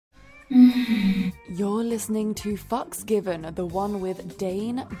You're listening to Fucks Given, the one with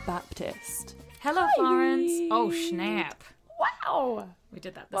Dane Baptist. Hello, Florence. Oh, snap. Wow. We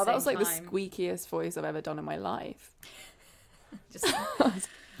did that Well, that was like time. the squeakiest voice I've ever done in my life. Just went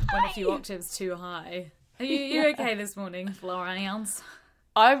a few octaves too high. Are you okay this morning, Florence?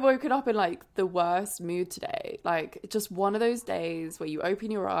 I've woken up in like the worst mood today. Like just one of those days where you open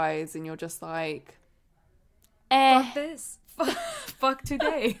your eyes and you're just like, Fuck this. Fuck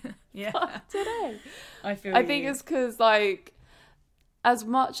today. Yeah. Fuck today. I think it's because like as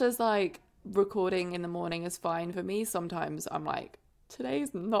much as like recording in the morning is fine for me, sometimes I'm like,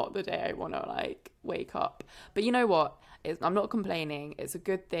 today's not the day I want to like wake up. But you know what? I'm not complaining. It's a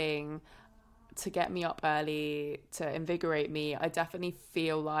good thing to get me up early, to invigorate me. I definitely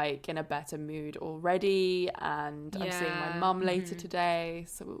feel like in a better mood already, and I'm seeing my mum later today,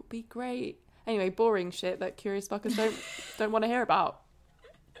 so it will be great. Anyway, boring shit that curious fuckers don't want to hear about.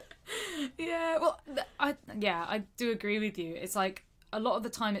 Yeah, well, I do agree with you. It's like a lot of the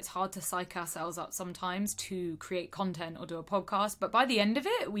time it's hard to psych ourselves up sometimes to create content or do a podcast, but by the end of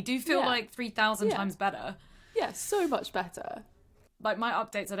it, we do feel like 3,000 times better. Yeah, so much better. Like my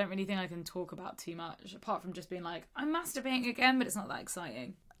updates, I don't really think I can talk about too much, apart from just being like, I'm masturbating again, but it's not that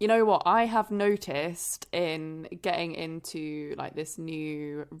exciting. You know what I have noticed in getting into like this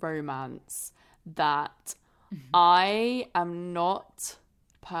new romance, that I am not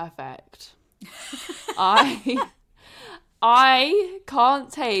perfect. I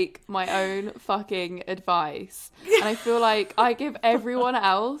can't take my own fucking advice. And I feel like I give everyone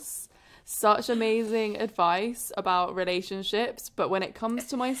else such amazing advice about relationships, but when it comes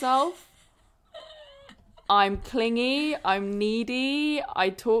to myself, I'm clingy, I'm needy, I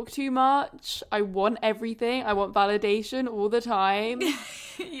talk too much, I want everything, I want validation all the time.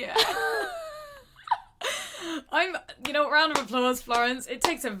 Yeah. Round of applause, Florence. It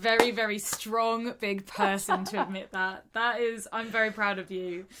takes a very, very strong, big person to admit that. I'm very proud of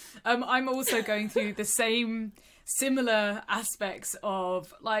you. I'm also going through the similar aspects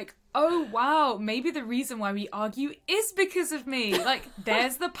of like, oh wow, maybe the reason why we argue is because of me. Like,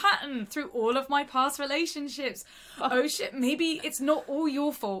 there's the pattern through all of my past relationships. Oh shit, maybe it's not all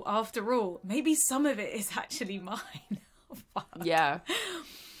your fault after all. Maybe some of it is actually mine. Oh, fuck. Yeah.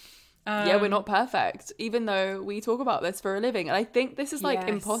 Yeah, we're not perfect, even though we talk about this for a living. And I think this is like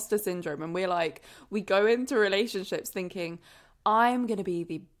imposter syndrome. And we're like, we go into relationships thinking, I'm going to be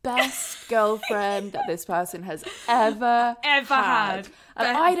the best girlfriend that this person has ever had.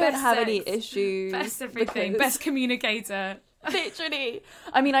 And I don't have any issues. Best everything. Best communicator. Literally.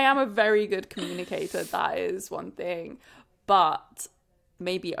 I mean, I am a very good communicator. That is one thing. But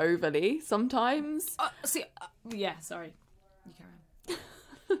maybe overly sometimes. Sorry. You carry on.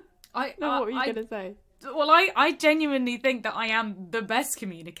 What were you going to say? Well, I genuinely think that I am the best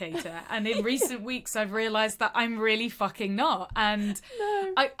communicator, and in recent weeks I've realised that I'm really fucking not, and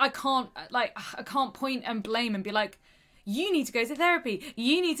no. I can't point and blame and be like, you need to go to therapy,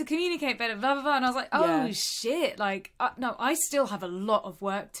 you need to communicate better, blah blah blah, and I was like, shit, like no, I still have a lot of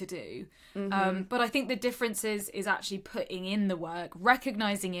work to do, but I think the difference is actually putting in the work,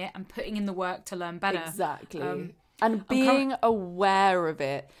 recognising it, and putting in the work to learn better. Exactly. And being aware of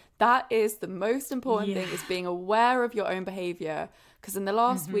it. That is the most important thing, is being aware of your own behaviour. Because in the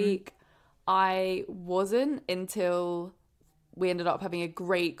last week, I wasn't, until we ended up having a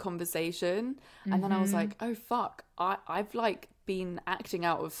great conversation. And then I was like, oh, fuck. I've like been acting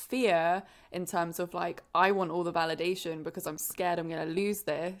out of fear in terms of like, I want all the validation because I'm scared I'm going to lose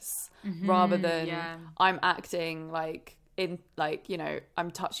this, rather than I'm acting like, in like, you know,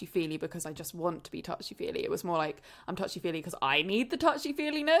 I'm touchy-feely because I just want to be touchy-feely. It was more like I'm touchy-feely because I need the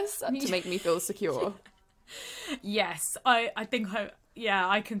touchy-feeliness to make me feel secure. Yes, I think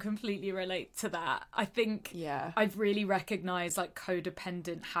I can completely relate to that. I think I've really recognised like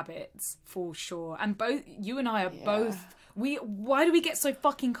codependent habits for sure. And both you and I are both. Why do we get so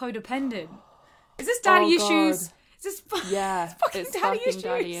fucking codependent? Is this daddy issues? Is this fucking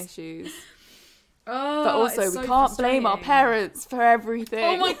daddy issues? Oh, but also we can't blame our parents for everything.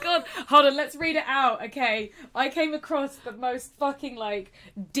 Oh my god, hold on, let's read it out. Okay, I came across the most fucking like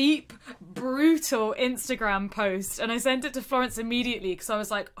deep, brutal Instagram post, and I sent it to Florence immediately because I was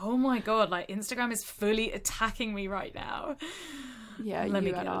like, oh my god, like Instagram is fully attacking me right now. Yeah,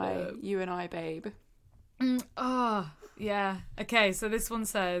 you and I, babe. Yeah. Okay, so this one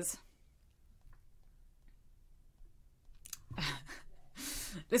says,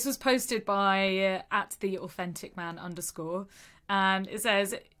 this was posted by @theauthenticman_, And it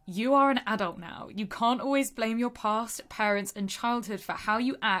says, you are an adult now. You can't always blame your past, parents, and childhood for how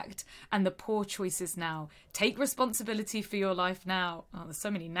you act and the poor choices now. Take responsibility for your life now. Oh, there's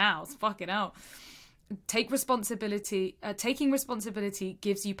so many nows. Fucking hell. Take responsibility. Taking responsibility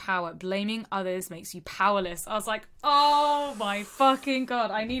gives you power. Blaming others makes you powerless. I was like, oh my fucking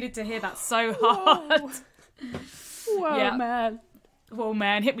God. I needed to hear that so hard. Whoa, yeah. man. Whoa,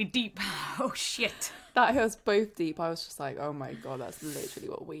 man. Hit me deep. Oh, shit. That hit us both deep. I was just like, oh my God, that's literally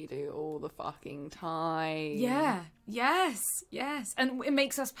what we do all the fucking time. Yeah. Yes. And it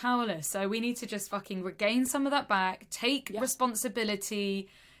makes us powerless. So we need to just fucking regain some of that back. Take responsibility.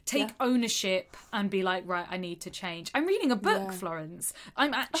 Take ownership and be like, right, I need to change. I'm reading a book, Florence.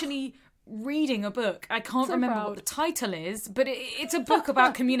 I'm actually reading a book. I can't remember what the title is, but it's a book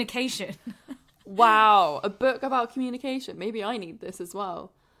about communication. Wow, a book about communication. Maybe I need this as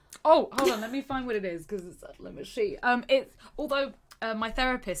well. Oh, hold on, let me find what it is, because let me see. Although my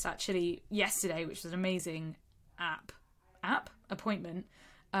therapist actually yesterday, which was an amazing appointment,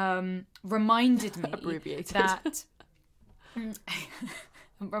 reminded me abbreviated that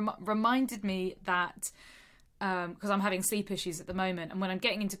reminded me that because I'm having sleep issues at the moment, and when I'm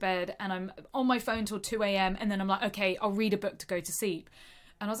getting into bed and I'm on my phone till 2 a.m. and then I'm like, okay, I'll read a book to go to sleep.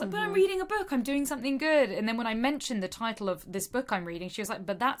 And I was like, but I'm reading a book. I'm doing something good. And then when I mentioned the title of this book I'm reading, she was like,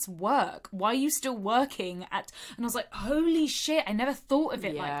 but that's work. Why are you still working at... And I was like, holy shit, I never thought of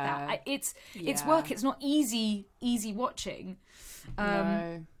it like that. It's work. It's not easy watching.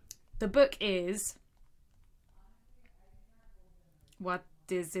 No. The book is... What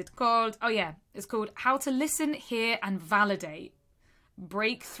is it called? Oh, yeah. It's called How to Listen, Hear and Validate.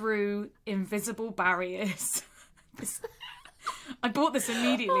 Break Through Invisible Barriers. I bought this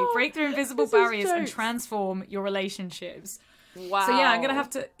immediately. Break through invisible barriers and transform your relationships. Wow. So yeah,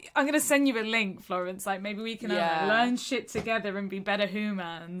 I'm gonna send you a link, Florence. Like maybe we can learn shit together and be better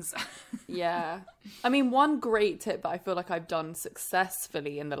humans. Yeah. I mean, one great tip that I feel like I've done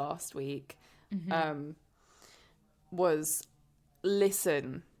successfully in the last week was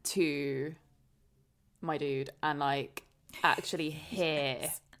listen to my dude and like actually hear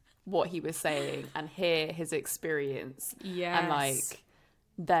what he was saying and hear his experience. And like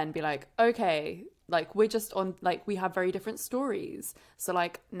then be like, okay, like we're just on, like we have very different stories, so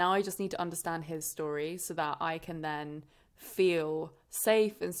like now I just need to understand his story so that I can then feel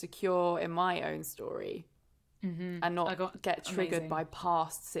safe and secure in my own story and not get triggered by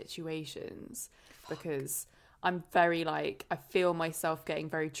past situations. Because I'm very like, I feel myself getting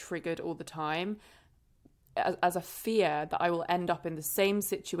very triggered all the time as a fear that I will end up in the same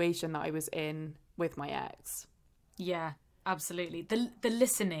situation that I was in with my ex. Yeah, absolutely. The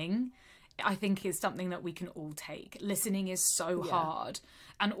listening, I think, is something that we can all take. Listening is so hard.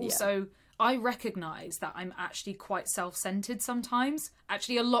 And also, I recognise that I'm actually quite self-centred sometimes.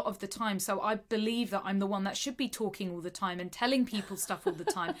 Actually, a lot of the time. So I believe that I'm the one that should be talking all the time and telling people stuff all the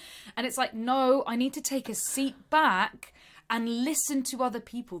time. And it's like, no, I need to take a seat back and listen to other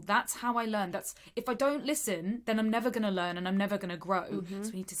people. That's how I learn. If I don't listen, then I'm never going to learn and I'm never going to grow.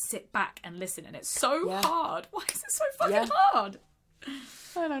 So we need to sit back and listen. And it's so hard. Why is it so fucking hard?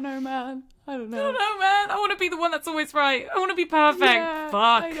 I don't know, man. I don't know, man. I want to be the one that's always right. I want to be perfect. Yeah,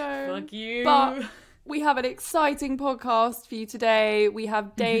 Fuck. I know. Fuck you. But we have an exciting podcast for you today. We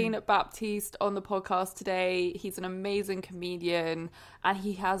have Dane Baptiste on the podcast today. He's an amazing comedian and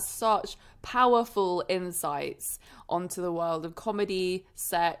he has such powerful insights onto the world of comedy,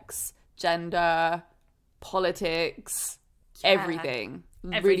 sex, gender, politics, everything.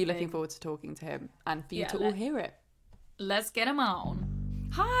 Really looking forward to talking to him and for you to all hear it. Let's get him on.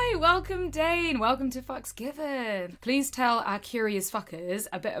 Hi, welcome Dane. Welcome to Fucks Given. Please tell our curious fuckers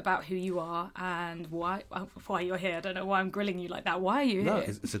a bit about who you are and why you're here. I don't know why I'm grilling you like that. Why are you here? No,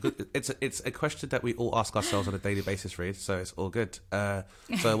 it's a question that we all ask ourselves on a daily basis, Reed. So it's all good. So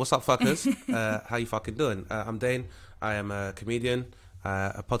what's up, fuckers? How you fucking doing? I'm Dane. I am a comedian,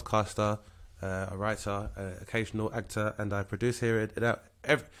 a podcaster, a writer, an occasional actor, and I produce here.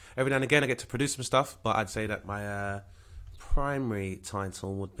 Every now and again, I get to produce some stuff, but I'd say that my primary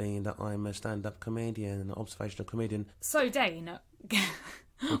title would be that I'm a stand-up comedian, an observational comedian. So Dane,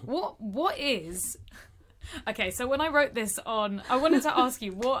 what is... Okay, so when I wrote this on, I wanted to ask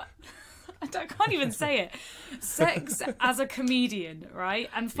you what... I can't even say it. Sex as a comedian, right?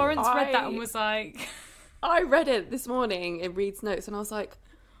 And Florence read that and was like... I read it this morning in Reed's notes and I was like,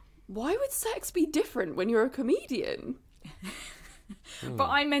 why would sex be different when you're a comedian? But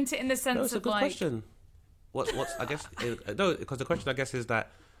I meant it in the sense No, it's a of good like... question. What's I guess no, because the question I guess is that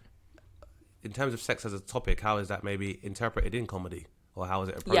in terms of sex as a topic, how is that maybe interpreted in comedy? or how was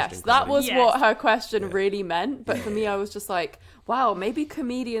it approached? Yes, in that comedy? was Yes. what her question really meant. But for me, I was just like, wow, maybe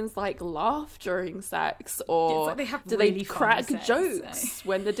comedians like laugh during sex, or It's like they have do really they fun crack sex, jokes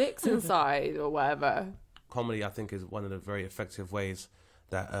when the dick's inside or whatever. Comedy, I think, is one of the very effective ways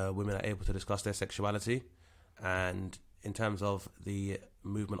that women are able to discuss their sexuality. And in terms of the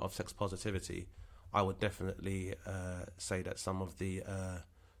movement of sex positivity, I would definitely say that some of the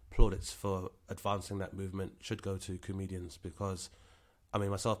plaudits for advancing that movement should go to comedians, because, I mean,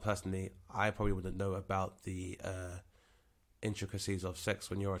 myself personally, I probably wouldn't know about the intricacies of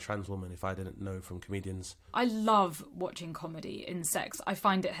sex when you're a trans woman if I didn't know from comedians. I love watching comedy in sex. I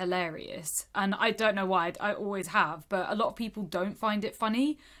find it hilarious, and I don't know why. I always have, but a lot of people don't find it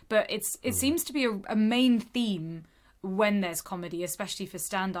funny. But it seems to be a main theme when there's comedy, especially for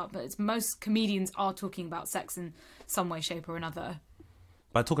stand-up. But most comedians are talking about sex in some way, shape, or another.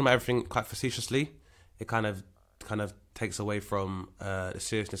 By talking about everything quite facetiously, it kind of takes away from the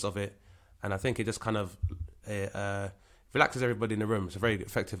seriousness of it, and I think it just kind of relaxes everybody in the room. It's a very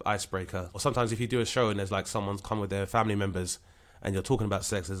effective icebreaker. Or sometimes if you do a show and there's like someone's come with their family members and you're talking about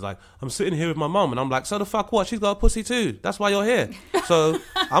sex, it's like, I'm sitting here with my mum, and I'm like, so the fuck what? She's got a pussy too. That's why you're here. So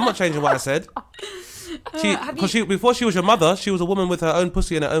I'm not changing what I said. Before she was your mother, she was a woman with her own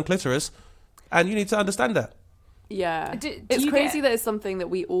pussy and her own clitoris, and you need to understand that. Yeah. Do It's you crazy get- that it's something that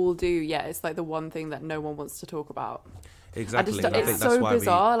we all do, yet it's like the one thing that no one wants to talk about. Exactly. I think it's that's so why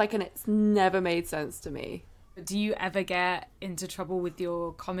bizarre, like, and it's never made sense to me. Do you ever get into trouble with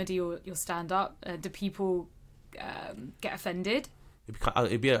your comedy or your stand-up? Do people get offended?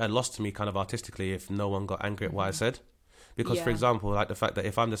 it'd be a loss to me kind of artistically if no one got angry at what I said. Because, for Yeah. example, like the fact that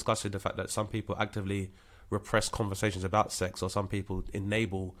if I'm discussing the fact that some people actively repress conversations about sex, or some people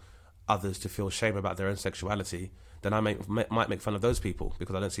enable others to feel shame about their own sexuality, then I might make fun of those people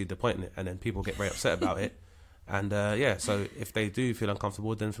because I don't see the point in it, and then people get very upset about it. And so if they do feel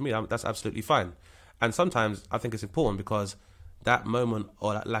uncomfortable, then for me, that's absolutely fine. And sometimes I think it's important because that moment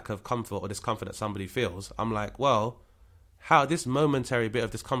or that lack of comfort or discomfort that somebody feels, I'm like, well, how this momentary bit of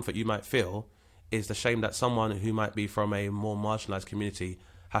discomfort you might feel is the shame that someone who might be from a more marginalized community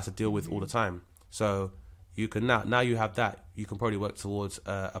has to deal with all the time. So you can now you have that, you can probably work towards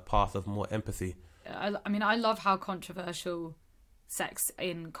a path of more empathy. I mean, I love how controversial sex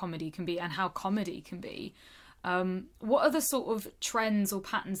in comedy can be and how comedy can be. What are the sort of trends or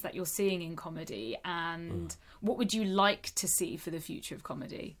patterns that you're seeing in comedy, and what would you like to see for the future of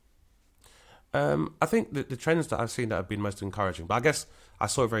comedy? I think the trends that I've seen that have been most encouraging, but I guess I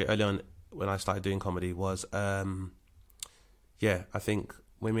saw it very early on when I started doing comedy, was I think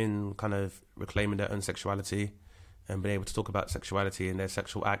women kind of reclaiming their own sexuality and being able to talk about sexuality and their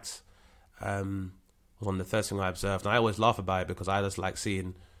sexual acts was one of the first things I observed. And I always laugh about it because I just like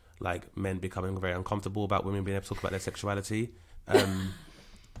seeing like men becoming very uncomfortable about women being able to talk about their sexuality. But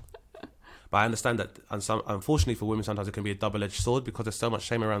I understand that, unfortunately for women, sometimes it can be a double-edged sword because there's so much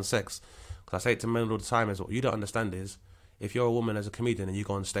shame around sex. Because I say it to men all the time, is what you don't understand is, if you're a woman as a comedian and you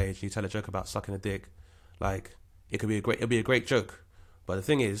go on stage and you tell a joke about sucking a dick, like it'll be a great joke. But the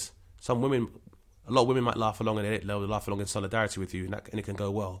thing is, a lot of women might laugh along and they'll laugh along in solidarity with you, and it can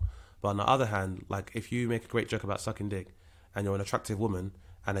go well. But on the other hand, like if you make a great joke about sucking dick and you're an attractive woman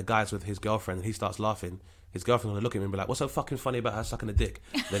and a guy's with his girlfriend and he starts laughing, his girlfriend's gonna look at him and be like, "What's so fucking funny about her sucking a dick?"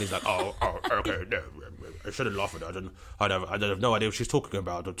 Then he's like, "Oh, okay, no, I shouldn't laugh at that. I have no idea what she's talking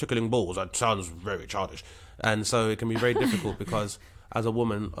about. Tickling balls. That sounds very childish." And so it can be very difficult because as a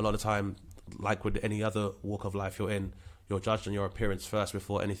woman, a lot of time, like with any other walk of life you're in, you're judged on your appearance first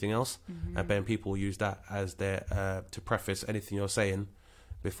before anything else, and then people use that as their to preface anything you're saying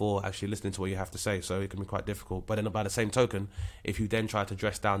before actually listening to what you have to say. So it can be quite difficult. But then by the same token, if you then try to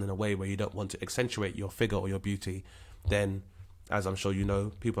dress down in a way where you don't want to accentuate your figure or your beauty, then, as I'm sure you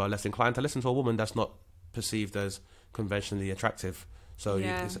know, people are less inclined to listen to a woman that's not perceived as conventionally attractive. So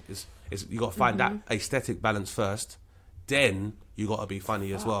Yeah. you got to find that aesthetic balance first, then you got to be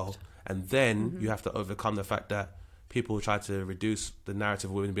funny as well, and then you have to overcome the fact that people try to reduce the narrative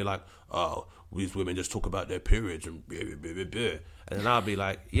of women and be like, "Oh, these women just talk about their periods and blah, blah, blah, blah." And then I'll be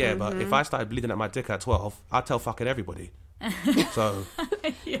like, yeah, but if I started bleeding at my dick at 12, I'd tell fucking everybody. So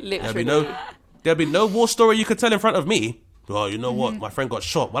Literally. there'll be no war story you could tell in front of me. Oh, you know what? My friend got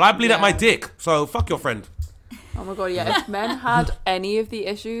shot. Well, I bleed at my dick, so fuck your friend. Oh my god, yeah. If men had any of the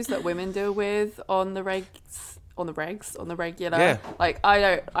issues that women deal with on the regular, Yeah. like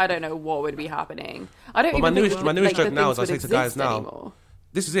I don't know what would be happening. I don't Well, even think my newest the joke now things is I say would to guys exist now, anymore.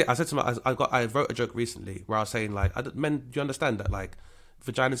 this is it. I said to I wrote a joke recently where I was saying like, men, do you understand that like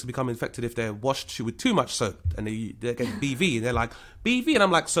vaginas become infected if they're washed with too much soap and they get BV and they're like BV, and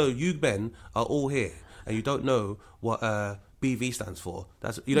I'm like, so you men are all here and you don't know what BV stands for.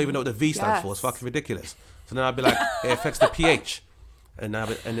 You don't even know what the V stands for. It's fucking ridiculous. So then I'd be like, it affects the pH. And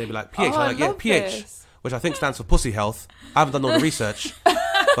they'd be like, pH. I'm like, yeah, pH. This. Which I think stands for pussy health. I haven't done all the research.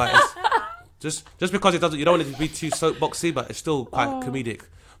 But it's just because it doesn't, you don't want it to be too soapboxy, but it's still quite comedic.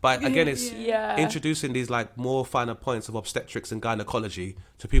 But again, it's introducing these like more finer points of obstetrics and gynecology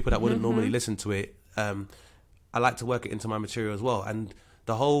to people that wouldn't normally listen to it. I like to work it into my material as well. And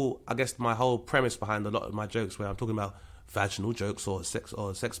my whole premise behind a lot of my jokes, where I'm talking about vaginal jokes or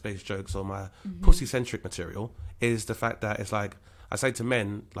sex-based jokes or my pussy-centric material, is the fact that it's like, I say to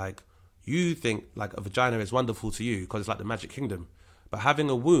men, like, you think like a vagina is wonderful to you because it's like the Magic Kingdom. But having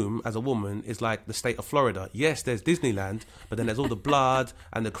a womb as a woman is like the state of Florida. Yes, there's Disneyland, but then there's all the blood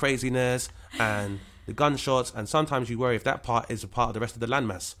and the craziness and the gunshots. And sometimes you worry if that part is a part of the rest of the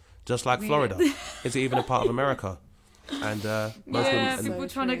landmass, just like Florida. Is it even a part of America? And people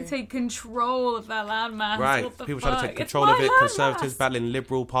trying to take control of that landmass. Right, people trying to take control of it. Conservatives battling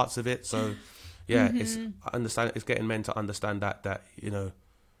liberal parts of it. So, it's getting men to understand that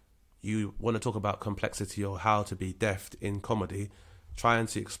you want to talk about complexity or how to be deft in comedy. Trying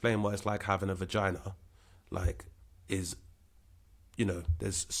to explain what it's like having a vagina, there's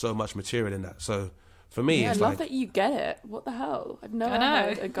so much material in that. So for me, I love that you get it. What the hell? I've never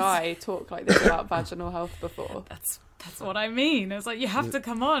heard a guy talk like this about vaginal health before. That's what I mean. It's like, you have to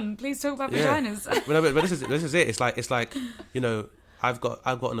come on. Please talk about vaginas. but this is it. It's like I've got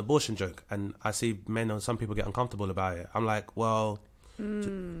an abortion joke, and I see men or some people get uncomfortable about it. I'm like, well,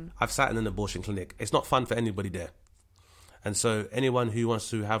 I've sat in an abortion clinic. It's not fun for anybody there. And so anyone who wants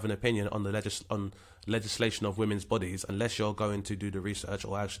to have an opinion on the legislation of women's bodies, unless you're going to do the research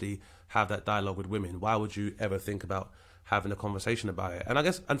or actually have that dialogue with women, why would you ever think about having a conversation about it? And I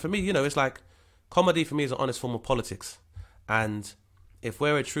guess, and for me, it's like, comedy for me is an honest form of politics. And if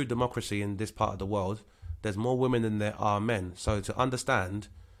we're a true democracy in this part of the world, there's more women than there are men. So to understand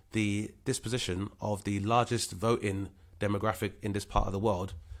the disposition of the largest voting demographic in this part of the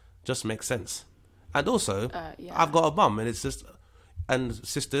world just makes sense. And also, I've got a mum, and it's just, and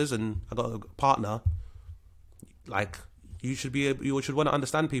sisters, and I've got a partner. Like, you should want to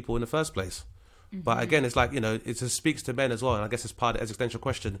understand people in the first place. But again, it's like, it just speaks to men as well. And I guess it's part of the existential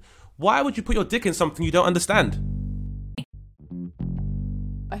question. Why would you put your dick in something you don't understand?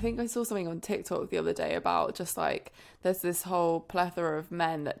 I think I saw something on TikTok the other day about just like, there's this whole plethora of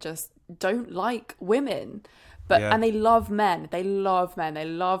men that just don't like women. And they love men. They love men. They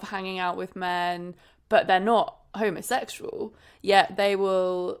love hanging out with men, but they're not homosexual. Yet they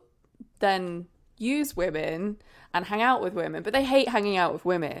will then use women and hang out with women, but they hate hanging out with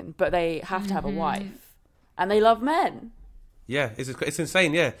women, but they have to have a wife. And they love men. Yeah, it's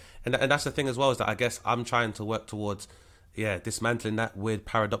insane, yeah. And that's the thing as well, is that I guess I'm trying to work towards, dismantling that weird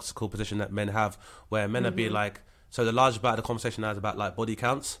paradoxical position that men have, where men are being like, so the large part of the conversation now is about like body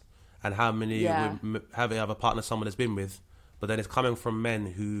counts, and how many have a partner someone has been with, but then it's coming from men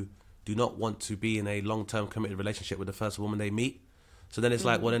who do not want to be in a long-term committed relationship with the first woman they meet. So then it's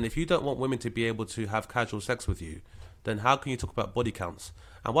like, well, then if you don't want women to be able to have casual sex with you, then how can you talk about body counts?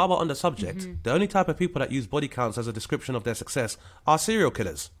 And while we're on the subject, the only type of people that use body counts as a description of their success are serial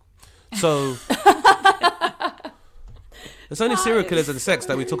killers. So it's only serial killers and sex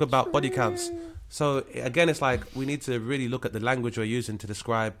that we talk about body counts. So again, it's like, we need to really look at the language we're using to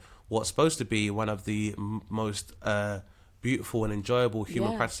describe what's supposed to be one of the most beautiful and enjoyable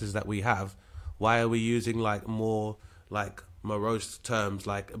human practices that we have. Why are we using like more like morose terms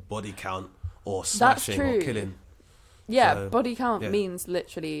like body count or smashing or killing? Yeah, so, body count means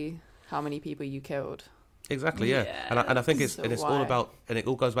literally how many people you killed. Exactly, yeah. And I think it's all about, and it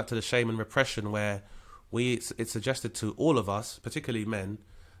all goes back to the shame and repression, where it's suggested to all of us, particularly men,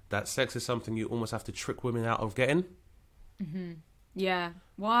 that sex is something you almost have to trick women out of getting. Yeah.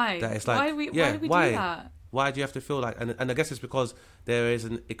 Why? That it's like, why do we do that? Why do you have to feel like... And I guess it's because there is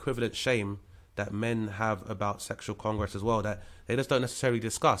an equivalent shame that men have about sexual congress as well, that they just don't necessarily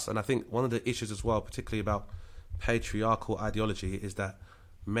discuss. And I think one of the issues as well, particularly about patriarchal ideology, is that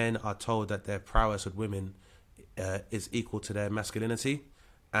men are told that their prowess with women is equal to their masculinity.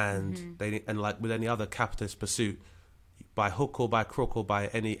 And and like with any other capitalist pursuit, by hook or by crook or by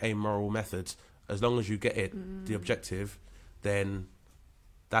any amoral methods, as long as you get it, the objective, then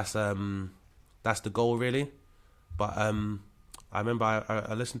that's the goal, really. But I remember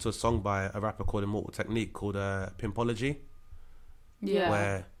I listened to a song by a rapper called Immortal Technique called Pimpology,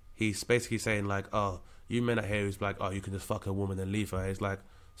 where he's basically saying like, oh, you men out here who's like, oh, you can just fuck a woman and leave her. It's like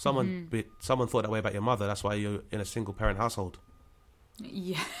someone thought that way about your mother. That's why you're in a single parent household.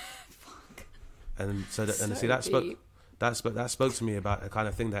 Yeah, fuck. And so that spoke to me about the kind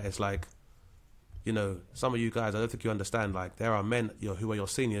of thing that it's like, you know, some of you guys, I don't think you understand, like, there are men who are your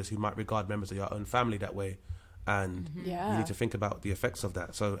seniors who might regard members of your own family that way. And you need to think about the effects of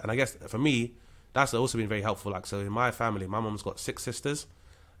that. So, and I guess for me, that's also been very helpful. Like, so in my family, my mom's got 6 sisters,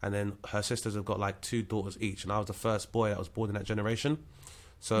 and then her sisters have got like 2 daughters each. And I was the first boy that was born in that generation.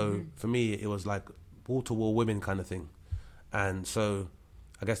 So for me, it was like wall-to-wall women kind of thing. And so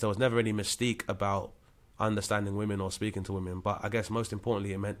I guess there was never any mystique about understanding women or speaking to women. But I guess most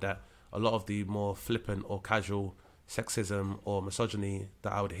importantly, it meant that a lot of the more flippant or casual sexism or misogyny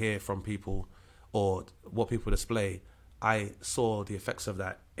that I would hear from people or what people display, I saw the effects of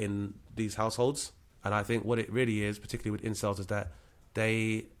that in these households. And I think what it really is, particularly with incels, is that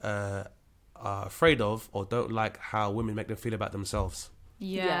they are afraid of or don't like how women make them feel about themselves.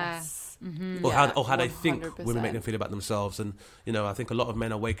 Yes. Or how they think 100%. Women make them feel about themselves. And, you know, I think a lot of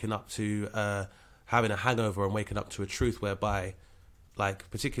men are waking up to having a hangover and waking up to a truth whereby, like,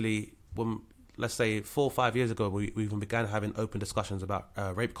 particularly when, let's say 4 or 5 years ago, we even began having open discussions about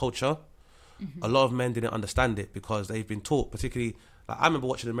rape culture. A lot of men didn't understand it because they've been taught, particularly, like, I remember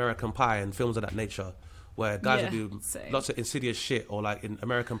watching American Pie and films of that nature where guys would do lots of insidious shit, or like in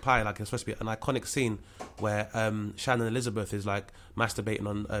American Pie, like it's supposed to be an iconic scene where Shannon Elizabeth is like masturbating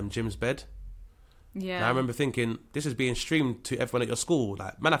on Jim's bed. Yeah. And I remember thinking, this is being streamed to everyone at your school.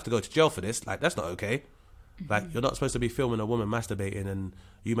 Like, man have to go to jail for this. Like, that's not okay. Like, you're not supposed to be filming a woman masturbating and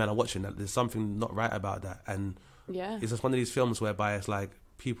you men are watching that. There's something not right about that. And it's just one of these films whereby it's like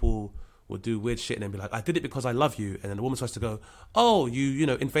people will do weird shit and then be like, I did it because I love you. And then the woman's supposed to go, oh, you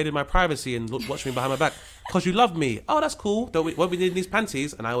know, invaded my privacy and watched me behind my back because you love me. Oh, that's cool. Won't we need these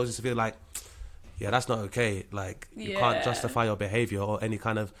panties? And I always just feel like, yeah, that's not okay. Like, you can't justify your behavior or any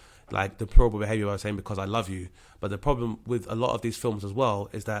kind of like deplorable behavior I was saying because I love you. But the problem with a lot of these films as well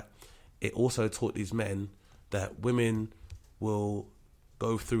is that it also taught these men that women will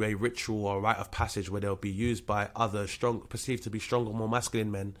go through a ritual or rite of passage where they'll be used by other perceived to be stronger, more masculine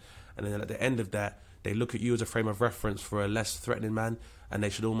men. And then at the end of that, they look at you as a frame of reference for a less threatening man, and they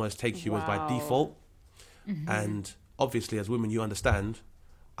should almost take you as by default. And obviously, as women, you understand,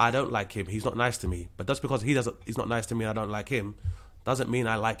 I don't like him. He's not nice to me. But just because he's not nice to me and I don't like him, doesn't mean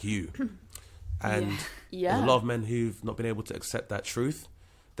I like you. And there's a lot of men who've not been able to accept that truth.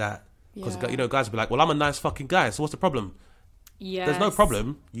 That because you know, guys will be like, well, I'm a nice fucking guy, so what's the problem? There's no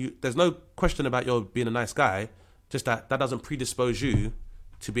problem. There's no question about your being a nice guy. Just that doesn't predispose you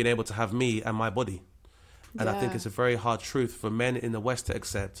to being able to have me and my body. And I think it's a very hard truth for men in the West to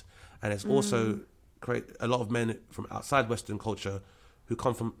accept. And it's also a lot of men from outside Western culture who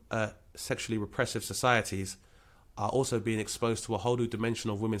come from sexually repressive societies are also being exposed to a whole new dimension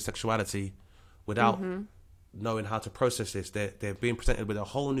of women's sexuality without knowing how to process this. They're being presented with a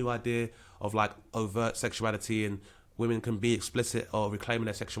whole new idea of like overt sexuality, and women can be explicit or reclaiming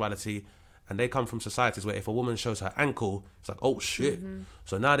their sexuality. And they come from societies where if a woman shows her ankle, it's like, oh shit.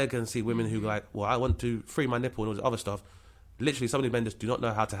 So now they can see women who like, well, I want to free my nipple and all this other stuff. Literally, some of these men just do not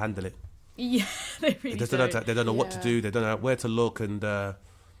know how to handle it. Yeah, they really don't. They don't know what to do. They don't know where to look. And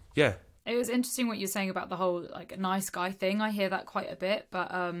It was interesting what you're saying about the whole like nice guy thing. I hear that quite a bit,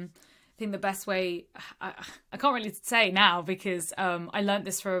 but I think the best way, I can't really say now because I learnt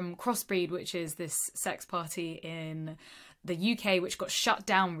this from Crossbreed, which is this sex party in the UK, which got shut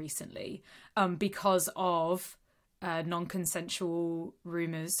down recently because of non-consensual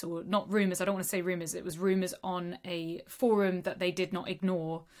rumours, or not rumours, I don't want to say rumours, it was rumours on a forum that they did not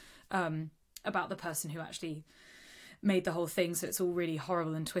ignore about the person who actually made the whole thing, so it's all really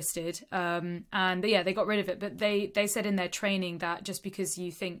horrible and twisted. And they got rid of it, but they said in their training that just because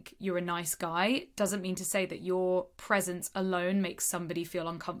you think you're a nice guy doesn't mean to say that your presence alone makes somebody feel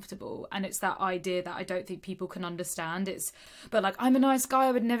uncomfortable. And it's that idea that I don't think people can understand. But like, I'm a nice guy,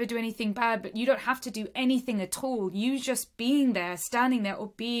 I would never do anything bad, but you don't have to do anything at all. You just being there, standing there,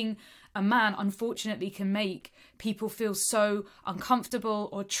 or being a man, unfortunately, can make people feel so uncomfortable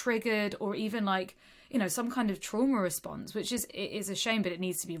or triggered, or even like, you know, some kind of trauma response, which is a shame, but it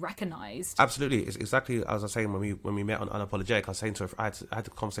needs to be recognised. Absolutely. It's exactly as I was saying when we met on Unapologetic. I was saying to her, I had a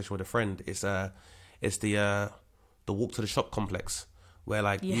conversation with a friend. It's the walk to the shop complex, where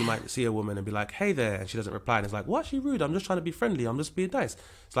like you might see a woman and be like, hey there, and she doesn't reply, and it's like, what's she rude? I'm just trying to be friendly. I'm just being nice.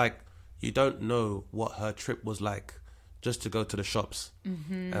 It's like, you don't know what her trip was like just to go to the shops.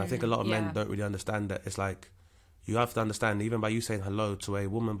 And I think a lot of men don't really understand that. It's like, you have to understand, even by you saying hello to a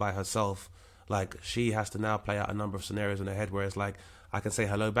woman by herself, like, she has to now play out a number of scenarios in her head where it's like, I can say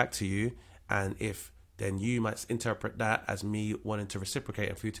hello back to you, and if then you might interpret that as me wanting to reciprocate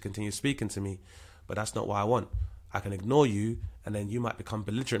and for you to continue speaking to me. But that's not what I want. I can ignore you, and then you might become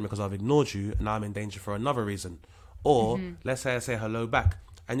belligerent because I've ignored you, and now I'm in danger for another reason. Or let's say I say hello back,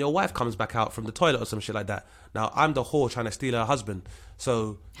 and your wife comes back out from the toilet or some shit like that. Now I'm the whore trying to steal her husband.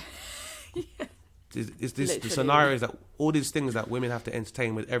 So is this the scenario is that all these things that women have to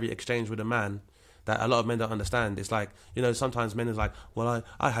entertain with every exchange with a man that a lot of men don't understand. It's like, you know, sometimes men is like, well,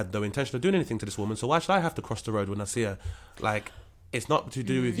 I had no intention of doing anything to this woman, so why should I have to cross the road when I see her? Like, it's not to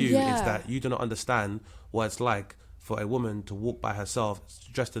do with you. Yeah. It's that you do not understand what it's like for a woman to walk by herself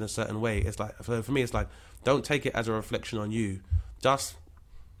dressed in a certain way. It's like, for me, it's like, don't take it as a reflection on you. Just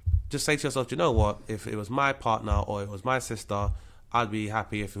say to yourself, you know what? If it was my partner or it was my sister, I'd be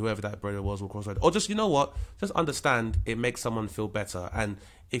happy if whoever that brother was will cross the road. Or just, you know what? Just understand it makes someone feel better. And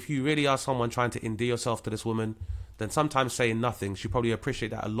if you really are someone trying to endear yourself to this woman, then sometimes saying nothing, she probably appreciate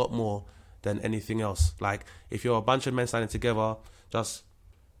that a lot more than anything else. Like, if you're a bunch of men standing together, just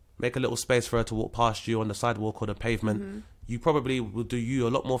make a little space for her to walk past you on the sidewalk or the pavement. You probably will do you a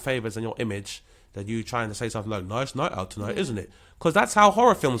lot more favours than your image than you trying to say something like, nice night out tonight, isn't it? Because that's how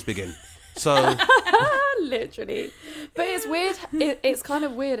horror films begin. So... Literally. But it's weird. It's kind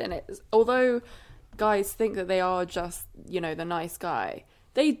of weird, and it's, although guys think that they are just, you know, the nice guy,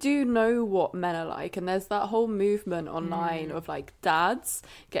 they do know what men are like. And there's that whole movement online of like dads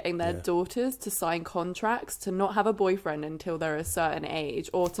getting their daughters to sign contracts to not have a boyfriend until they're a certain age,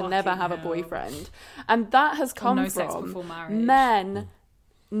 or to never have a boyfriend. And that has come from men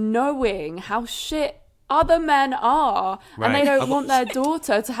knowing how shit other men are, and they don't want their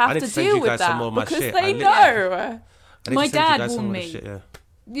daughter to have to deal with that because they know. My dad warned me.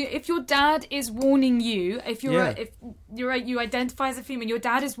 If your dad is warning you, if you identify as a female, your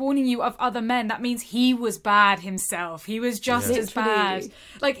dad is warning you of other men, that means he was bad himself. He was just as bad.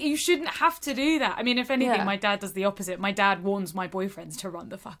 Like, you shouldn't have to do that. I mean, if anything, my dad does the opposite. My dad warns my boyfriends to run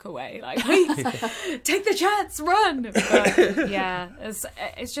the fuck away. Like, please, take the chance, run. But, yeah,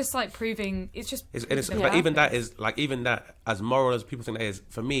 it's just like proving. But even that is like, even that, as moral as people think that is,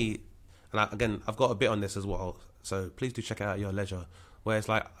 for me, and again, I've got a bit on this as well. So please do check it out at your leisure. Where it's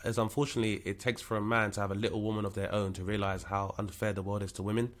like, as unfortunately it takes for a man to have a little woman of their own to realise how unfair the world is to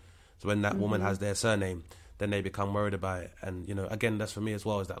women. So when that woman has their surname, then they become worried about it. And, you know, again, that's for me as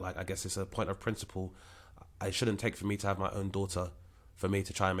well, is that, like, I guess it's a point of principle. It shouldn't take for me to have my own daughter for me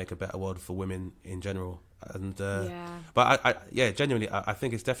to try and make a better world for women in general. And but I genuinely, I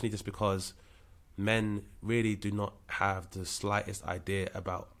think it's definitely just because men really do not have the slightest idea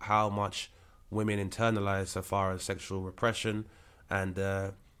about how much women internalise so far as sexual repression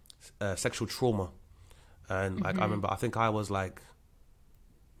and sexual trauma. And like, I remember, I think I was like,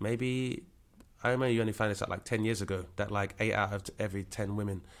 I remember you only found this out like 10 years ago, that like 8 out of every 10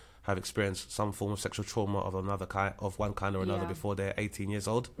 women have experienced some form of sexual trauma of another kind, of one kind or another, before they're 18 years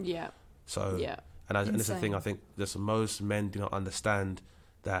old. So and it's the thing, I think just most men do not understand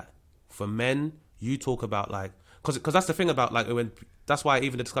that for men, you talk about like, because that's the thing about like, that's why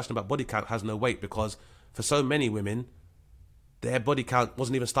even the discussion about body count has no weight, because for so many women, their body count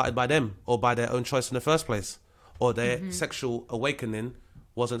wasn't even started by them or by their own choice in the first place, or their sexual awakening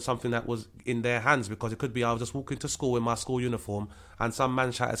wasn't something that was in their hands, because it could be I was just walking to school in my school uniform and some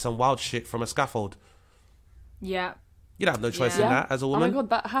man shouted some wild shit from a scaffold. Yeah. You'd have no choice in that as a woman. Oh my God,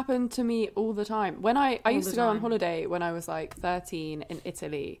 that happened to me all the time. When I used to go on holiday when I was like 13 in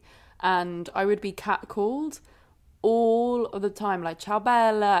Italy, and I would be catcalled all of the time, like ciao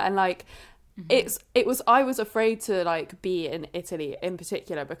bella, and like, I was afraid to like be in Italy in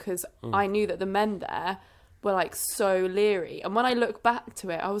particular, because I knew that the men there were like so leery. And when I look back to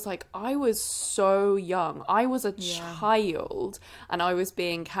it, I was like, I was so young. I was a child, and I was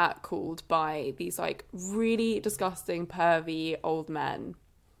being catcalled by these like really disgusting, pervy old men.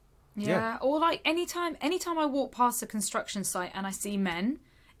 Yeah. Or like anytime I walk past a construction site and I see men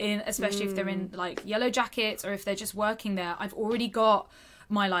in, especially if they're in like yellow jackets or if they're just working there, I've already got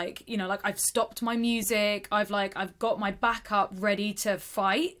my like, you know, like I've stopped my music, I've got my backup ready to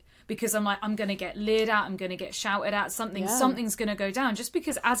fight, because I'm like, I'm gonna get leered at, I'm gonna get shouted at, something's gonna go down, just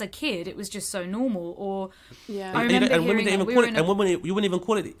because as a kid it was just so normal. Or I remember and women didn't even call it, and women, you wouldn't even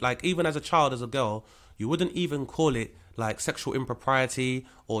call it, like, even as a child, as a girl, you wouldn't even call it like sexual impropriety,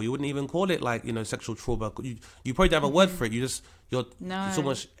 or you wouldn't even call it like, you know, sexual trauma. You probably don't have a word for it. It's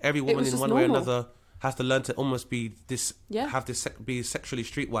almost every woman in one way or another has to learn to almost be this, be sexually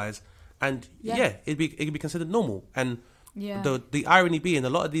streetwise, and it'd be considered normal. And the irony being, a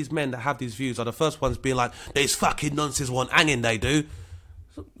lot of these men that have these views are the first ones being like, "There's fucking nonsense, one hanging they do."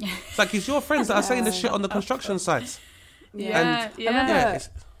 It's like, it's your friends that are saying this shit on the construction sites.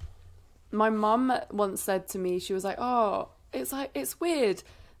 My mum once said to me, she was like, "Oh, it's weird.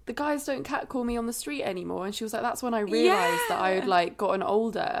 The guys don't catcall me on the street anymore." And she was like, "That's when I realised that I had like gotten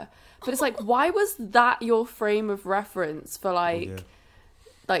older." But it's like, why was that your frame of reference for like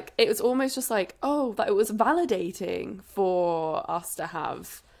like, it was almost just like, oh, that it was validating for us to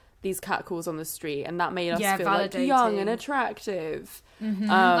have these catcalls on the street, and that made us feel like young and attractive.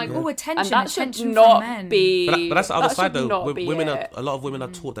 Like, oh, attention, and that attention should from not men. be. But that's the other side, though. A A lot of women are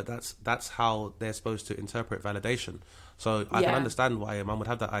taught that that's how they're supposed to interpret validation. So I can understand why a mum would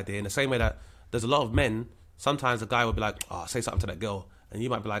have that idea. In the same way that there's a lot of men. Sometimes a guy will be like, "Oh, say something to that girl," and you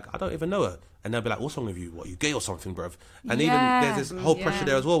might be like, "I don't even know her," and they'll be like, "What's wrong with you? What, you gay or something, bruv?" And even there's this whole pressure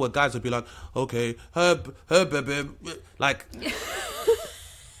there as well, where guys would be like, "Okay, her baby," like.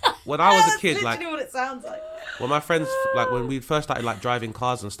 When I was a kid, like, what it sounds like. When my friends, like, when we first started like driving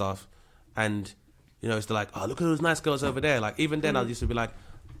cars and stuff, and you know, it's like, "Oh, look at those nice girls over there." Like, even then, I used to be like,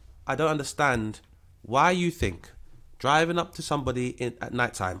 I don't understand why you think driving up to somebody at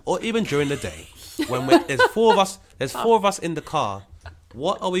nighttime or even during the day, when there's four of us in the car,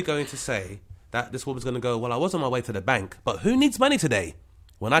 what are we going to say that this woman's going to go, "Well, I was on my way to the bank, but who needs money today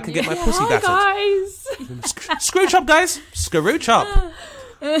when I can get my pussy battered?" Guys. Scrooge up, guys. Scrooge up.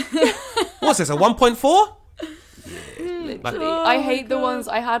 What's this, a 1.4? Literally. I hate the ones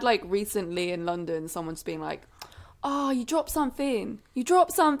I had, like, recently in London, someone just being like, "Oh, you dropped something.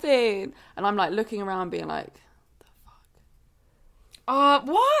 And I'm like looking around being like,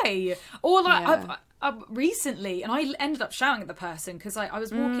 why? Or like, I've recently, and I ended up shouting at the person because I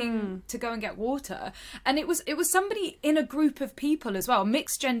was walking to go and get water, and it was somebody in a group of people as well,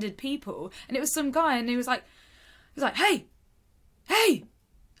 mixed gendered people, and it was some guy, and he was like, "Hey,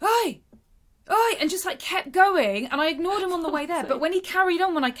 oi," and just like kept going, and I ignored him on the way there. But when he carried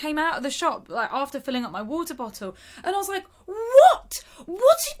on, when I came out of the shop, like after filling up my water bottle, and I was like, what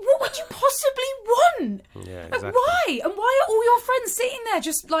would you possibly want? Yeah, like, exactly. why? And why are all your friends sitting there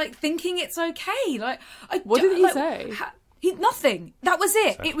just like thinking it's okay? Like, what did he say? Nothing. That was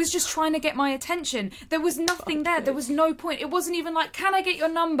it. It was just trying to get my attention. There was nothing there. There was no point. It wasn't even like, "Can I get your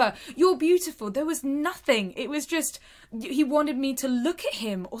number? You're beautiful." There was nothing. It was just, he wanted me to look at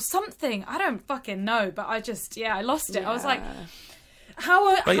him or something. I don't fucking know. But I just, I lost it. I was like,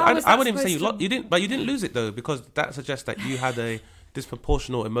 I wouldn't even say you didn't, but you didn't lose it though, because that suggests that you had a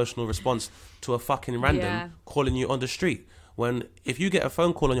disproportional emotional response to a fucking random calling you on the street. When if you get a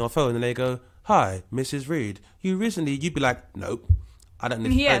phone call on your phone and they go, "Hi, Mrs. Reed, you'd be like, "Nope, I don't know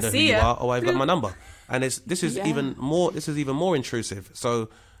who you are, or I've got my number." And this is even more intrusive. So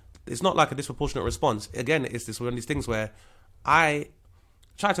it's not like a disproportionate response. Again, it's one of these things where I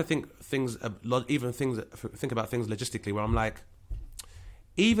try to think about things logistically, where I'm like,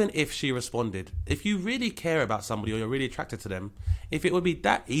 even if she responded, if you really care about somebody or you're really attracted to them, if it would be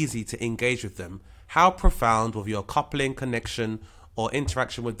that easy to engage with them, how profound will your coupling connection or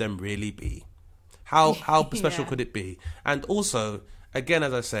interaction with them really be? How special could it be? And also, again,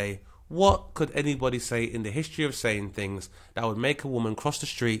 as I say, what could anybody say in the history of saying things that would make a woman cross the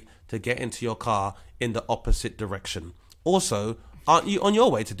street to get into your car in the opposite direction? Also, aren't you on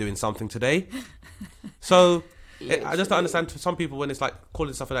your way to doing something today? So I just don't understand, to some people, when it's like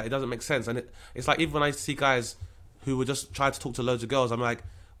calling stuff like that, it doesn't make sense. And it's like, even when I see guys who would just try to talk to loads of girls, I'm like,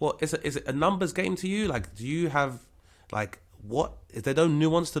 well, is it a numbers game to you? Like, do you have, like, what is there no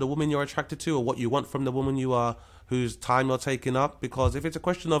nuance to the woman you're attracted to, or what you want from the woman whose time you're taking up? Because if it's a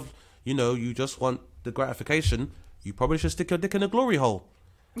question of, you just want the gratification, you probably should stick your dick in a glory hole,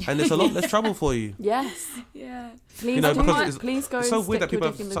 and there's a lot less trouble for you. Yes. Yeah. Please, please go. It's so weird that people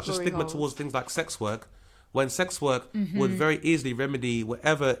have in such a stigma holes. towards things like sex work, when sex work would very easily remedy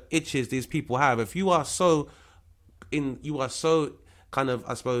whatever itches these people have. If you are so kind of,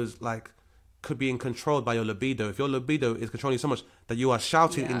 I suppose, like, could be controlled by your libido. If your libido is controlling you so much that you are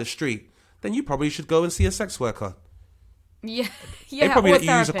shouting in the street, then you probably should go and see a sex worker. Yeah. They probably or let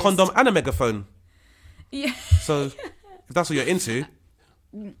you use a condom and a megaphone. Yeah. So if that's what you're into.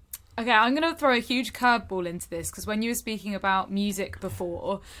 Okay, I'm going to throw a huge curveball into this, because when you were speaking about music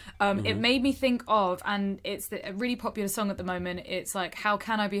before, it made me think of, and it's a really popular song at the moment, it's like, "How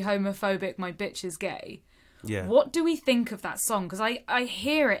Can I Be Homophobic? My Bitch Is Gay." Yeah. What do we think of that song? Because I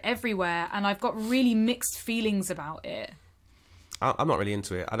hear it everywhere, and I've got really mixed feelings about it. I'm not really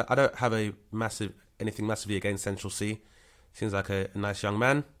into it. I don't have anything massively against Central C. Seems like a nice young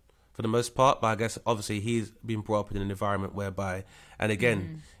man for the most part, but I guess obviously he's been brought up in an environment whereby, and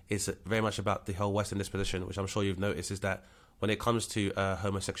again, it's very much about the whole Western disposition, which I'm sure you've noticed, is that when it comes to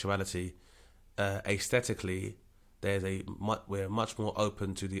homosexuality, aesthetically, we're much more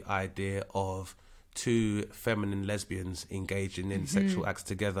open to the idea of two feminine lesbians engaging in sexual acts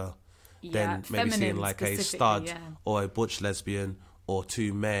together than maybe seeing like a stud or a butch lesbian or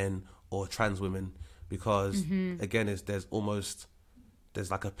two men or trans women, because again,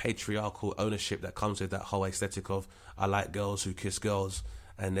 there's like a patriarchal ownership that comes with that whole aesthetic of, I like girls who kiss girls,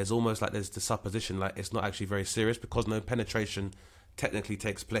 and there's almost like there's the supposition like it's not actually very serious because no penetration technically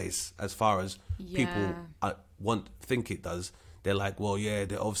takes place as far as people think it does. They're like, well, yeah,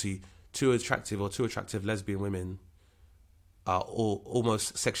 they're obviously two attractive lesbian women are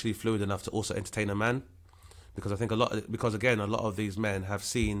almost sexually fluid enough to also entertain a man, because I think a lot of these men have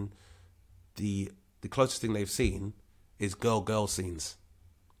seen the closest thing they've seen is girl scenes.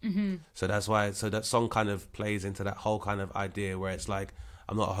 Mm-hmm. So that's why. So that song kind of plays into that whole kind of idea where it's like,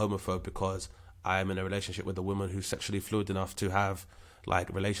 I'm not a homophobe because I am in a relationship with a woman who's sexually fluid enough to have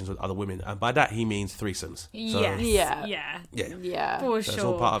like relations with other women, and by that he means threesomes. So, for so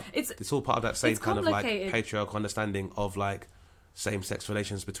sure. It's all part of that same kind of like patriarchal understanding of like same-sex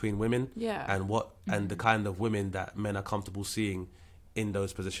relations between women, and the kind of women that men are comfortable seeing in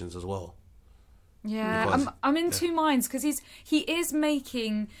those positions as well. Yeah, Because, I'm in two minds, because he is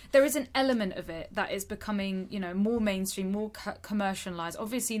making, there is an element of it that is becoming, you know, more mainstream, more commercialized.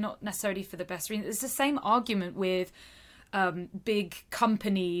 Obviously, not necessarily for the best reason. It's the same argument with big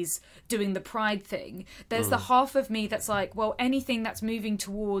companies doing the pride thing. There's the half of me that's like, well, anything that's moving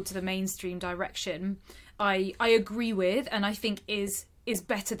towards the mainstream direction, I agree with, and I think is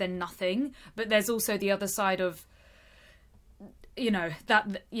better than nothing. But there's also the other side of, you know,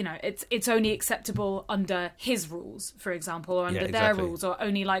 that, you know, it's only acceptable under his rules, for example, or under their rules, or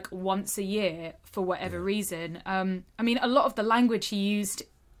only like once a year for whatever reason. I mean, a lot of the language he used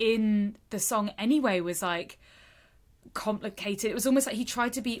in the song anyway was like complicated. It was almost like he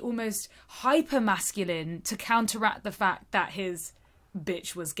tried to be almost hyper masculine to counteract the fact that his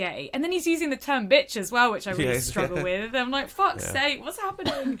bitch was gay, and then he's using the term bitch as well, which I really struggle with. I'm like, fuck's sake, what's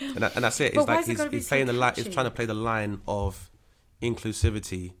happening? And that's it. It's like he's playing the line. He's trying to play the line of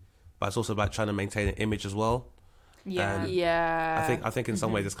inclusivity, but it's also about trying to maintain an image as well. I think in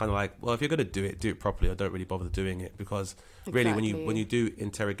some ways it's kind of like, well, if you're gonna do it properly, or don't really bother doing it, because really when you do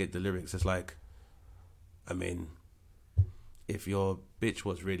interrogate the lyrics, it's like, I mean, if your bitch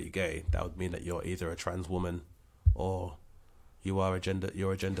was really gay, that would mean that you're either a trans woman or you're a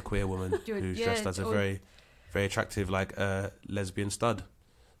gender queer woman who's dressed as a very, very attractive like lesbian stud.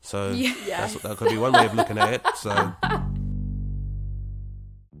 So that could be one way of looking at it. So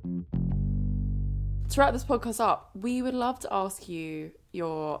to wrap this podcast up, we would love to ask you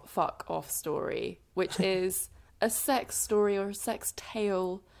your fuck off story, which is a sex story or a sex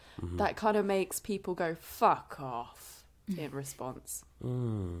tale that kind of makes people go fuck off in response.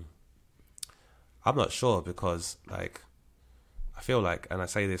 I'm not sure, because like I feel like, and I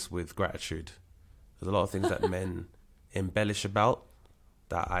say this with gratitude, there's a lot of things that men embellish about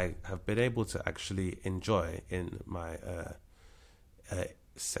that I have been able to actually enjoy in my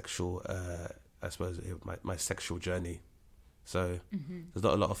sexual I suppose my sexual journey. So there's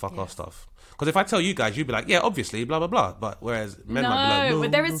not a lot of fuck off stuff. Because if I tell you guys, you'd be like, yeah, obviously, blah blah blah. But whereas men might be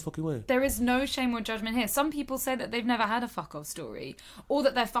like, no fucking way. There is no shame or judgment here. Some people say that they've never had a fuck off story, or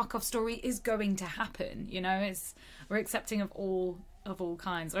that their fuck off story is going to happen. You know, we're accepting of all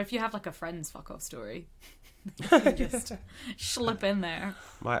kinds. Or if you have like a friend's fuck off story, you can just slip in there.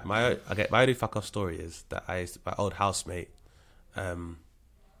 My only fuck off story is that my old housemate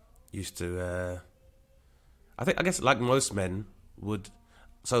used to I guess like most men would.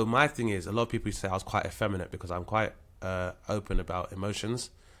 So my thing is, a lot of people used to say I was quite effeminate because I'm quite open about emotions,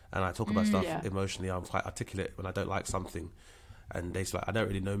 and I talk about stuff emotionally. I'm quite articulate when I don't like something, and they say like, I don't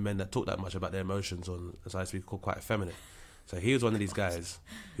really know men that talk that much about their emotions, so I used to be called quite effeminate. So he was one of these guys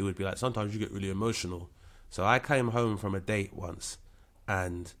who would be like, sometimes you get really emotional. So I came home from a date once,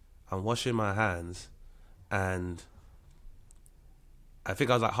 and I'm washing my hands, and I think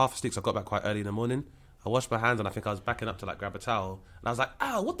I was like half asleep, so I got back quite early in the morning. I washed my hands, and I think I was backing up to like grab a towel, and I was like,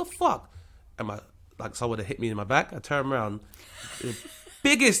 "Ow, what the fuck?" And someone had hit me in my back. I turned around, the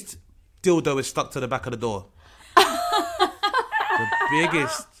biggest dildo is stuck to the back of the door. The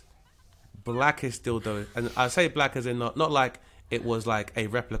biggest, blackest dildo, and I say black as in not like it was like a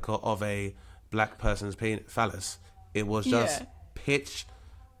replica of a black person's phallus. It was just pitch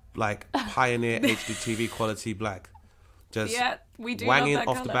like Pioneer HDTV quality black. Just we do wanging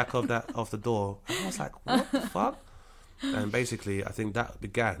off the back of the door. And I was like, what the fuck? And basically, I think that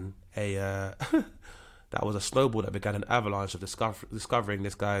began that was a snowball that began an avalanche of discovering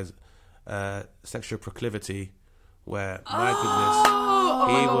this guy's sexual proclivity, where, my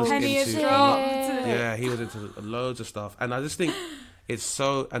goodness, he was into loads of stuff. And I just think it's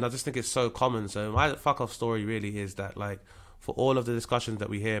so common. So my fuck off story really is that, like, for all of the discussions that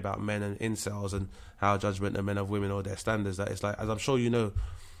we hear about men and incels and how judgmental men of women or their standards, that it's like, as I'm sure you know,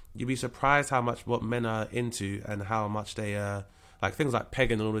 you'd be surprised how much what men are into and how much they like things like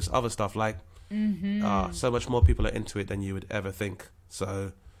pegging and all this other stuff, like so much more people are into it than you would ever think.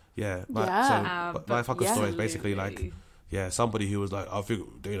 So yeah, my fucker story is basically like, somebody who was like, I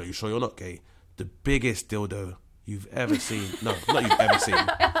think, Dana, you sure you're not gay? The biggest dildo you've ever seen. No, not you've ever seen.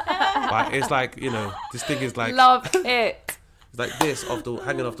 But it's like, this thing is like, love it. It's like this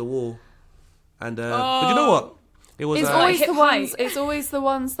hanging off the wall. And but you know what? It was It's always the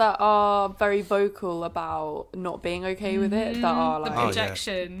ones that are very vocal about not being okay with it, that are like the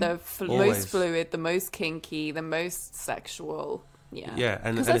projection, the most fluid, the most kinky, the most sexual. Yeah,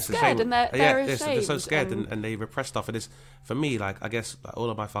 and they're it's scared, and they're ashamed. They're so scared, and they repress stuff. And it's, for me, like, I guess like, all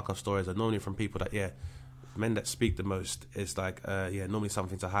of my fuck up stories are normally from people that men that speak the most. It's like normally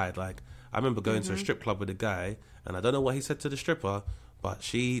something to hide. Like, I remember going to a strip club with a guy, and I don't know what he said to the stripper, but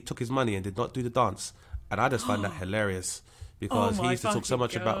she took his money and did not do the dance. And I just find that hilarious, because he used to talk so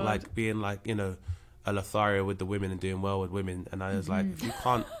much about like being like, a Lothario with the women and doing well with women. And I was like,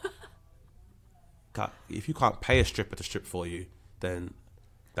 if you can't pay a stripper to strip for you, then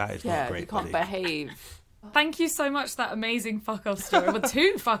that is not great. You can't behave. Thank you so much for that amazing fuck off story. Well,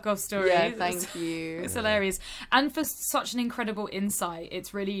 2 fuck off stories. Yeah, thank you. It's hilarious. And for such an incredible insight.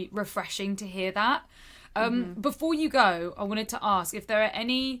 It's really refreshing to hear that. Before you go, I wanted to ask if there are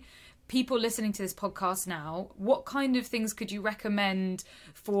any people listening to this podcast now, what kind of things could you recommend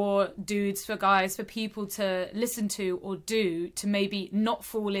for dudes, for guys, for people to listen to or do to maybe not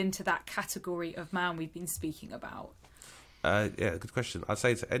fall into that category of man we've been speaking about? Good question. I'd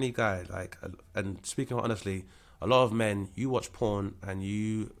say to any guy, like, and speaking honestly, a lot of men, you watch porn and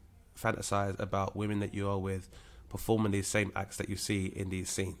you fantasize about women that you are with performing these same acts that you see in these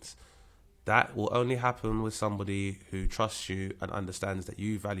scenes. That will only happen with somebody who trusts you and understands that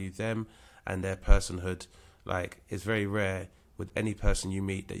you value them and their personhood. Like, it's very rare with any person you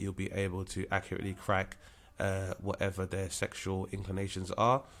meet that you'll be able to accurately crack whatever their sexual inclinations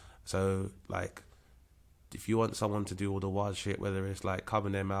are. So, like, if you want someone to do all the wild shit, whether it's like cum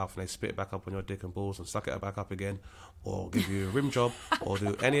in their mouth and they spit it back up on your dick and balls and suck it back up again, or give you a rim job, or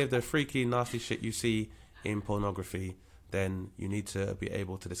do any of the freaky, nasty shit you see in pornography, then you need to be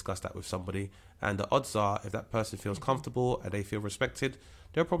able to discuss that with somebody. And the odds are, if that person feels comfortable and they feel respected,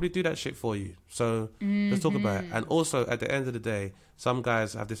 they'll probably do that shit for you. So let's talk about it. And also, at the end of the day, some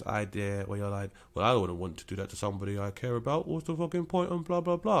guys have this idea where you're like, well, I don't want to do that to somebody I care about. What's the fucking point? And blah,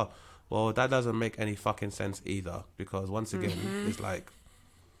 blah, blah. Well, that doesn't make any fucking sense either. Because once again, it's like,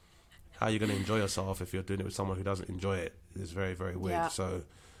 how are you going to enjoy yourself if you're doing it with someone who doesn't enjoy it? It's very, very weird. Yeah. So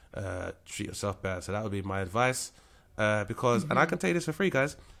treat yourself better. So that would be my advice. Because, and I can tell you this for free,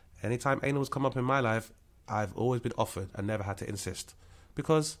 guys, anytime anals come up in my life, I've always been offered and never had to insist.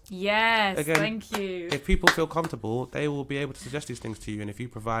 Because, yes, again, thank you. If people feel comfortable, they will be able to suggest these things to you. And if you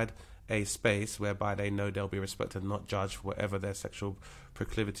provide a space whereby they know they'll be respected and not judged for whatever their sexual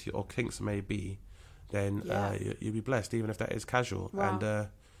proclivity or kinks may be, then you'll be blessed, even if that is casual. Wow. And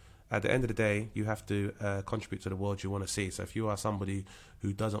at the end of the day, you have to contribute to the world you want to see. So if you are somebody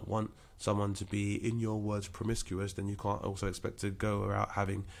who doesn't want someone to be, in your words, promiscuous, then you can't also expect to go around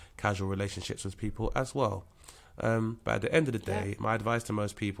having casual relationships with people as well. But at the end of the day, my advice to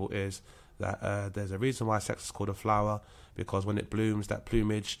most people is that there's a reason why sex is called a flower, because when it blooms, that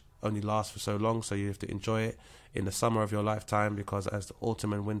plumage only lasts for so long, so you have to enjoy it in the summer of your lifetime, because as the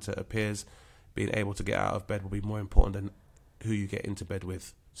autumn and winter appears, being able to get out of bed will be more important than who you get into bed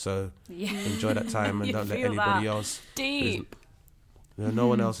with. So enjoy that time and don't let anybody else. Deep. No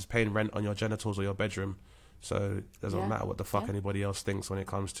one else is paying rent on your genitals or your bedroom. So it doesn't matter what the fuck anybody else thinks when it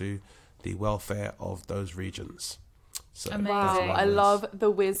comes to the welfare of those regions. So, wow, I love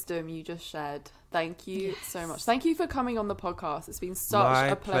the wisdom you just shared. Thank you so much. Thank you for coming on the podcast. It's been such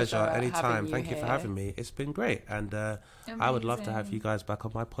a pleasure. Anytime. Thank you for having me. It's been great. And I would love to have you guys back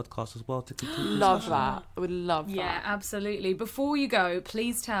on my podcast as well to continue. Love that. I would love that. Yeah, absolutely. Before you go,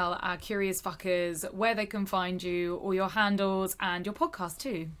 please tell our curious fuckers where they can find you, or your handles and your podcast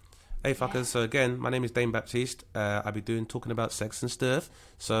too. Hey fuckers, so again, my name is Dane Baptiste. I'll be talking about sex and stuff.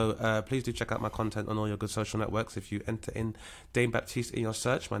 So please do check out my content on all your good social networks. If you enter in Dane Baptiste in your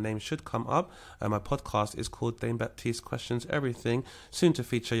search, my name should come up. My podcast is called Dane Baptiste Questions Everything, soon to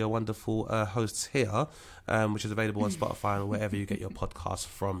feature your wonderful hosts here, which is available on Spotify and wherever you get your podcasts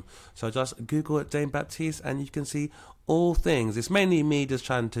from. So just Google it, Dane Baptiste, and you can see all things. It's mainly me just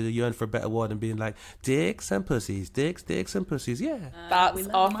trying to yearn for a better word and being like, dicks and pussies, dicks and pussies, yeah. That's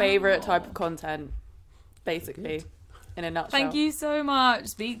our favourite type of content, basically. in a nutshell. Thank you so much.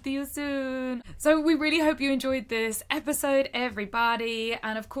 Speak to you soon. So we really hope you enjoyed this episode, everybody.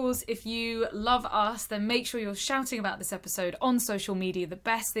 And of course, if you love us, then make sure you're shouting about this episode on social media. The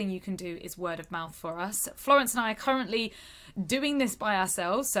best thing you can do is word of mouth for us. Florence and I are currently doing this by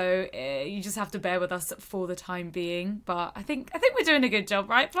ourselves, so you just have to bear with us for the time being. But I think we're doing a good job,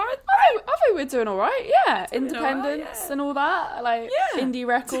 right, Florence? I think we're doing all right. Yeah, independence and all that, like indie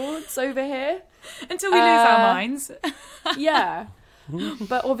records over here. Until we lose our minds. Yeah.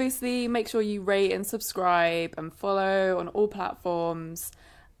 But obviously, make sure you rate and subscribe and follow on all platforms.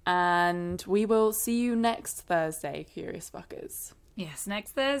 And we will see you next Thursday, Curious Fuckers. Yes,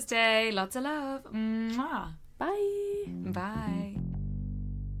 next Thursday. Lots of love. Mwah. Bye.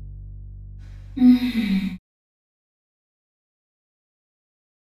 Bye.